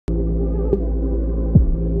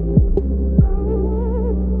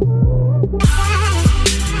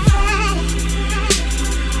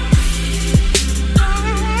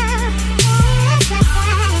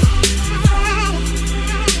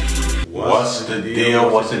What's the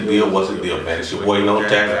deal? What's the deal? What's the deal, man? It's your boy No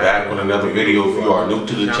Tatts back with another video. If you are new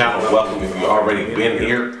to the channel, welcome. If you already been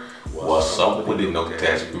here, what's up with the No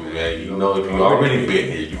Tatts crew, man? You know, if you already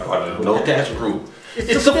been here, you part of the No Tatts crew.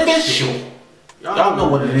 It's official. Y'all know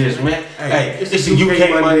what it is, man. Hey, it's the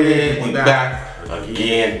UK Monday. We back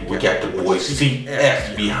again. We got the boy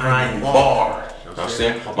CS behind bars. You know what I'm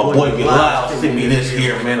saying? My boy Bilal sent me this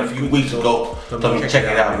here, man, a few weeks ago. Told me to check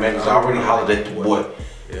it out, man, because I already hollered at the boy.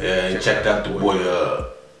 And checked out the boy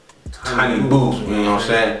Tiny Boots, you know what I'm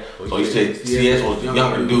saying? So he said CS was the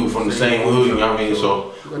younger dude from the same hood, you know what I mean?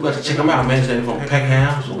 So we got to check him out, man. He's from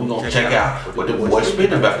Peckham, so we're going to check out what the boy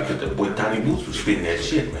spitting about, because the boy Tiny Boots was spitting that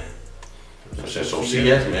shit, man. So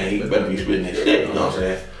CS, man, he better be spitting that shit, you know what I'm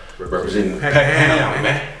saying? Representing Peckham,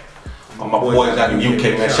 man. All my boys out in the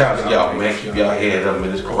UK, man, shout out to y'all, man. Keep y'all heads up in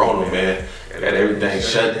this corona, man. Got everything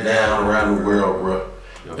shut down around the world, bro.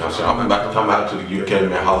 You know what I'm saying? I'm about to come out to the UK,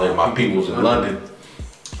 man, holler at my peoples in London.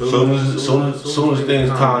 Soon as things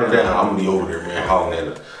calm down, I'm gonna be over there, man,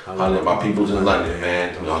 hollering at my peoples in London,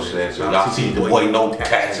 man. You know what I'm saying? So y'all see the boy No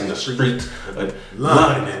Tatts in the streets of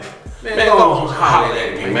London. Man, go holler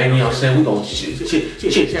at me, man. You know what I'm saying? We gonna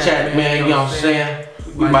chit chat, man. You know what I'm saying?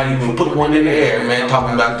 We might even put one in the air, man,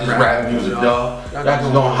 talking about this rap music, dog. Y'all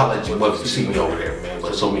just gonna holler at you, but you see me over there, man.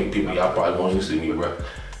 But so many people, y'all probably won't even see me, bro.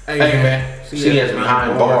 Hey, man, CS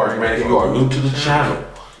behind bars, man. If you are new to the channel,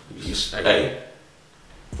 hey,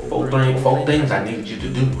 four things I need you to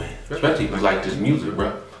do, man. Especially if you like this music,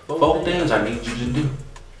 bro. 4 things I need you to do: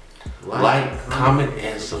 like, comment,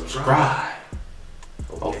 and subscribe.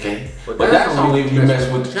 Okay, but that's only if you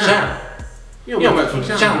mess with the channel. You don't mess with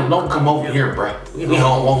the channel, don't come over here, bro. We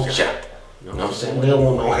don't want you. You know what I'm saying? We don't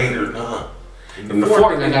want no haters, And the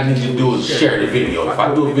 4th thing I need you to do is share the video. If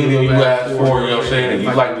I do a video you ask for, you know what I'm saying, and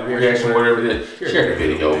you like the reaction, whatever it is, share the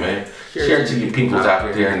video, man. Share it to your peoples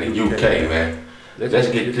out there in the UK, man. Let's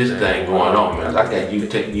get this thing going on, man. I got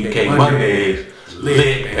UK Mondays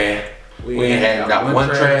lit, man. We ain't had not one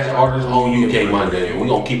trash artist on UK Monday, and we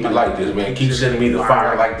gonna keep it like this, man. Keep sending me the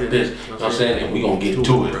fire like this, you know what I'm saying, and we gonna get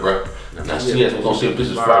to it, bro. Now, CS, we're gonna see if this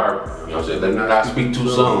is fire, you know what I'm saying. Let me not speak too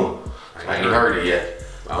soon. I ain't heard it yet.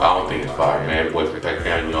 I don't think it's fire, man. Boy from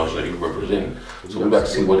Peckham, you know what I'm saying, he representing. So we about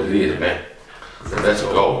to see what it is, man. Let's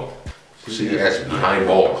go. CS behind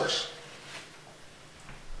bars.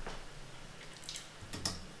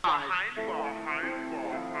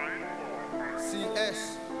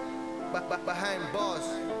 CS behind bars.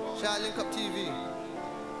 Shout Link Up TV.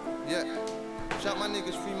 Yeah. Shout my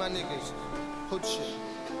niggas, free my niggas. Hood shit.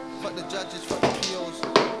 Fuck the judges, fuck the POs.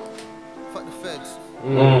 Fuck the feds.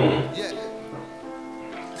 Yeah.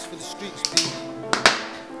 It's for the streets, B.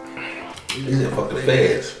 He said fuck the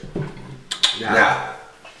feds. Nah.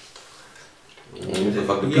 He said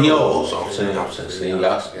fuck the POs. So I'm saying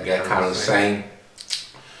y'all got kind of the same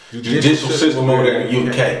judicial system over there in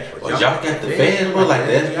the UK. Well, y'all got the feds, bro, like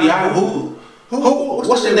the FBI.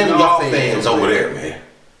 What's the name of y'all fans over there, man?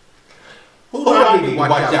 Who do I need to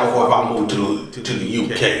watch out for if I move to the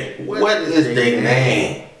UK? What is their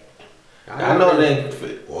name? I know they,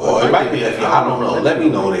 or it might be FBI, I don't know. Let me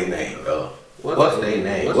know their name, though. What's their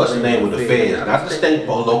name? What's the name of the feds? Not the state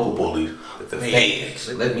or local police, but the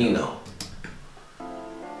feds. Let me know.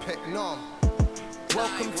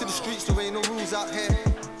 Welcome to the streets, there ain't no rules out here.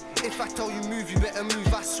 If I tell you move, you better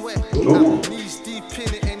move, I swear. Knees deep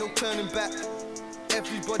in it, ain't no turning back.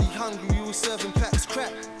 Everybody hungry, you was serving packs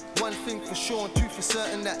crack. One thing for sure and 2 for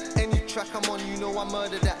certain, that any track I'm on, you know I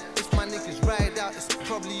murder that. If my niggas ride out, it's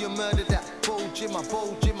probably a murder that. Bulge in my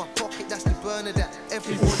pocket, that's the burner that.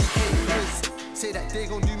 Everybody hate Chris, say that they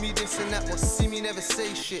gon' do me this and that. But see me never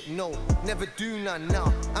say shit, no, never do none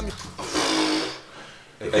now.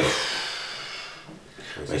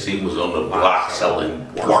 Man, see, he was on the block selling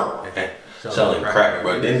pork, selling crack,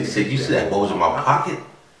 bro. Then he said, "You see that bulge in my pocket?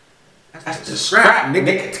 That's the scrap,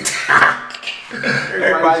 nigga."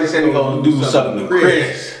 Everybody said he gonna do something to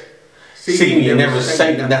Chris. See me and never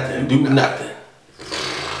say nothing, do nothing.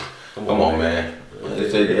 Come on, man. They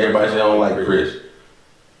said everybody said I don't like Chris.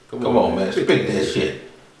 Come on, man. Spit that shit.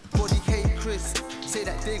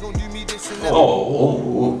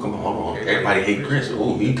 Oh, come on, hold on. Everybody hate Chris.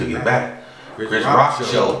 Ooh, he took it back. Chris Rock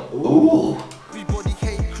show. Ooh. Everybody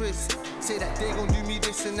hate Chris. Say that they gon' do me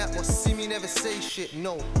this and that, but see me never say shit,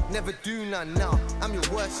 no, never do none now. I'm your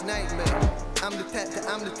worst nightmare. I'm the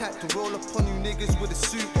type to roll up on you niggas with a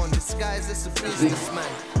suit on, disguised as a businessman.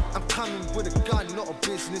 I'm coming with a gun, not a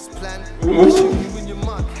business plan. Shoot you in your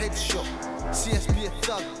mug, headshot. CS be a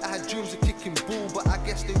thug, I had dreams of kicking ball, but I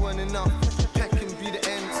guess they weren't enough. Peckham be the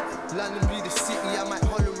ends, London be the city. I might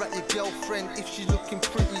holler at your girlfriend if she looking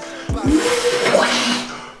pretty.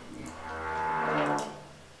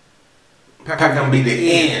 Peckham be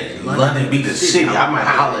the end, London be the city. I might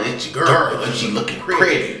holler at your girl if she looking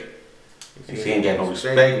pretty. She ain't got no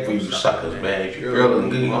respect for you suckers, man. If your girl looking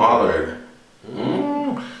good, you gonna holler at her.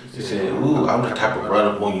 She said, ooh, I'm the type of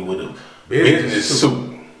run up on you with a business suit.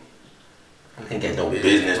 I ain't got no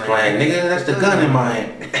business plan, nigga. That's the gun in my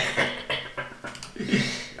hand.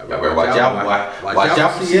 Y'all better watch out, watch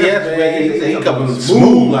out for CS, man. He coming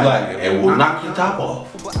smooth like, and will knock your top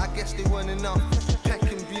off. But I guess they weren't enough.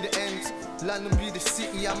 Peckham be the ends, London be the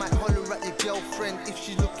city. I might holler at your girlfriend if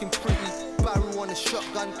she looking pretty. Barrel on a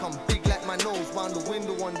shotgun, come big like my nose. Round the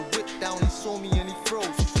window on the whip down, he saw me and he froze.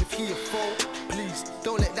 If he a foe, please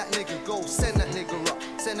don't let that nigga go. Send that nigga up,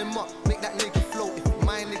 send him up, make that nigga float. If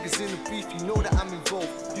my nigga's in the beef, you know that I'm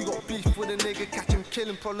involved. You got beef with a nigga, catch him, kill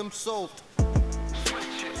him, problem solved.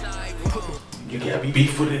 You got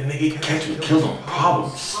beef with a nigga, catch him, kill him, problem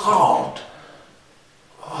solved.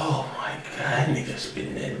 Oh my god, that nigga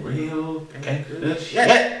spitting that real gangster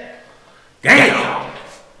shit. Damn.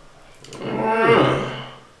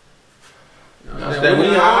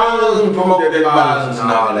 We all promote that violence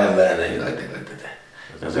and all that, like that.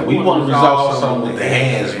 I said, we want to resolve something with the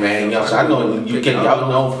hands, man. Y'all, I know you can, y'all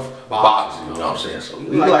know boxing, you know what I'm saying? So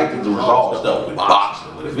we like to resolve stuff with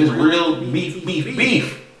boxing. But if it's real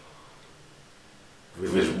beef.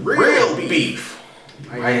 If it's real beef,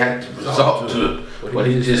 you might have to resort to what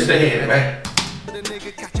he just said, man. The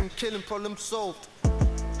nigga catch him, kill him, problem solved.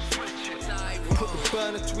 Put the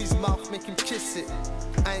burner to his mouth, make him kiss it.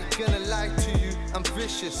 I ain't gonna lie to you, I'm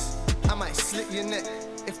vicious. I might slit your neck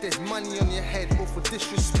if there's money on your head or for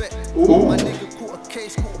disrespect. Ooh. My nigga caught a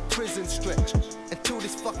case, caught a prison stretch. Until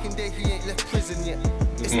this fucking day, he ain't left prison yet.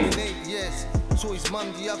 It's been 8 years. Saw his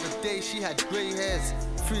mum the other day, she had grey hairs.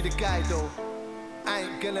 Free the guy though. I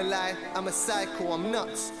ain't gonna lie, I'm a psycho, I'm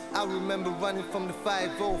nuts. I remember running from the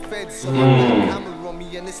 5-0 feds. So I got a camera on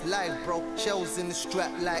me and it's live, bro. Shells in the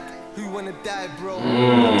strap like, who wanna die, bro?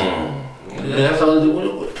 Yeah, that's all you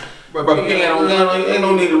do. Bro, you ain't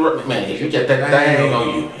no need to run. Man, if you get that thing on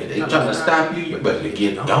you, if they trying to stop you, you better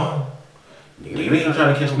get gone. You ain't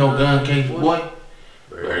trying to catch no gun case, boy.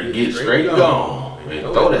 Better get straight gone. Man,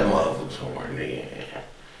 throw that motherfucker somewhere, nigga.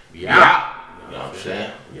 Yeah. You know what I'm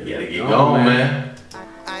saying? You gotta get gone, man.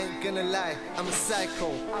 I ain't gonna lie, I'm a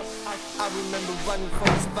psycho. I remember running from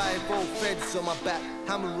this 5-0 feds on my back.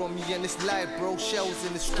 Hammer on me and it's live, bro. Shells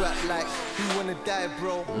in the strap like, who wanna die,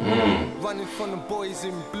 bro? Running from the boys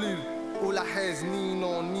in blue. All I hear is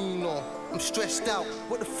Nino, Nino. I'm stressed out.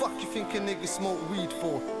 What the fuck you think a nigga smoke weed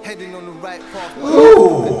for? Heading on the right path.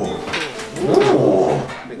 Ooh.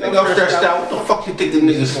 Nigga, I'm stressed out. What the fuck you think the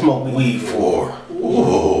nigga smoke weed for?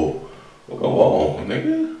 Ooh. Come on,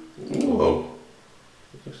 nigga. Ooh.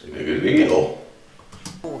 This nigga's ill.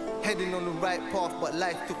 Heading on the right path, but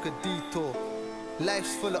life took a detour.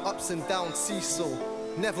 Life's full of ups and downs, seesaw.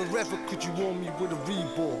 Never ever could you warn me with a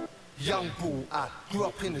reball. Young bull, I grew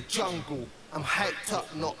up in the jungle. I'm hyped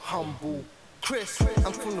up, not humble. Chris,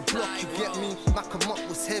 I'm from the block, you get me? My come up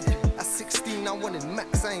was heavy. At 16, I wanted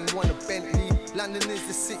Max, I ain't want a Bentley. London is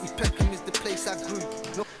the city, Peckham is the place I grew.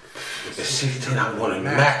 No. The 16, I wanted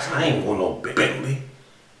Max, I ain't want no Bentley.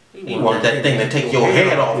 You want that thing to take your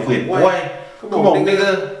head off with, boy. Come on,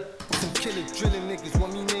 nigga. Some killer drilling niggas,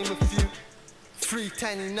 want me name a few. Free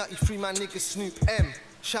Tiny Nutty, free my nigga Snoop M.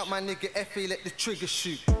 Shout my nigga FA, let the trigger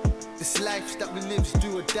shoot. This life that we live's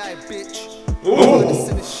do or die, bitch. All the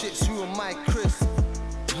silly shits, who am I, Chris?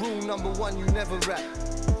 Rule number 1, you never rap.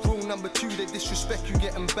 Rule number 2, they disrespect you,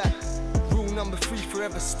 get them back. Rule number 3,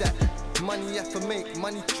 forever stack. Money I for make,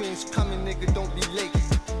 money trains coming, nigga, don't be late.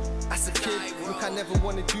 As a kid, look, I never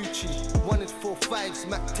wanted Gucci. Wanted 4.5s,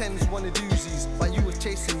 Mac 10s, wanted Uzis. While you were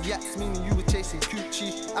chasing yachts, meaning you were chasing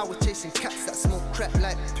coochie. I was chasing cats that smoke crap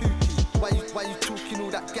like Pookie. Why you talking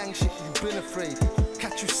all that gang shit, you been afraid.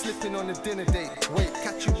 Catch you slipping on a dinner date. Wait,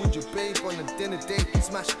 catch you with your babe on a dinner date.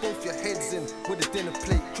 Smash both your heads in with a dinner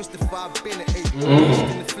plate. Christopher, I've been at 8. Beast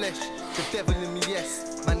in the flesh, the devil in me,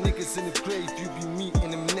 yes. My niggas in the grave, you be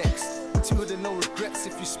meeting them next. Two of the no regrets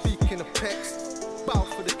if you speak in a pext. Bow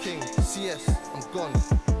for the king, CS, I'm gone.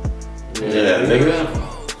 Yeah, nigga.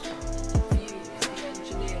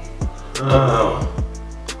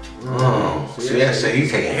 CS said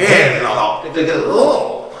he's taking head off.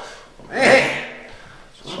 Oh, man.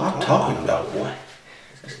 That's what I'm talking about, boy.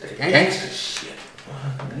 That's the gangster shit.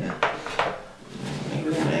 Yeah.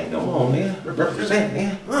 Man, come on, nigga. Represent,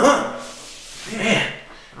 man. Yeah.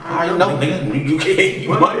 I know, nigga. You can't. You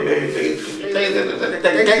might.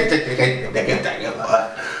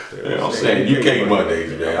 You know what I'm saying? UK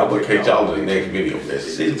Mondays, man. I'm gonna catch y'all in the next video, man.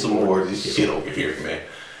 Send some more of this shit over here, man.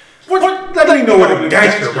 What? Let me know what a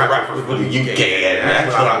gangster rapper for the UK at.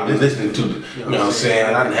 That's what I've been listening to. You know what I'm saying?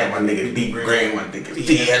 I done had my nigga Deep Green, my nigga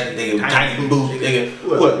TS, nigga Tiny Boots, nigga.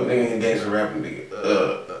 What nigga gangster rapper, nigga?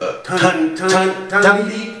 Ton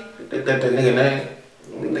Deep. That nigga name.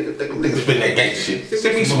 Nigga spitting that gangster shit.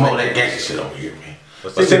 Send me some more of that gangster shit over here, man.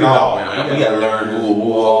 But send it all, man. We gotta learn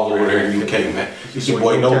who all over there in the UK, man. It's your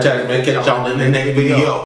boy No Tatts, man. Catch y'all in the next video.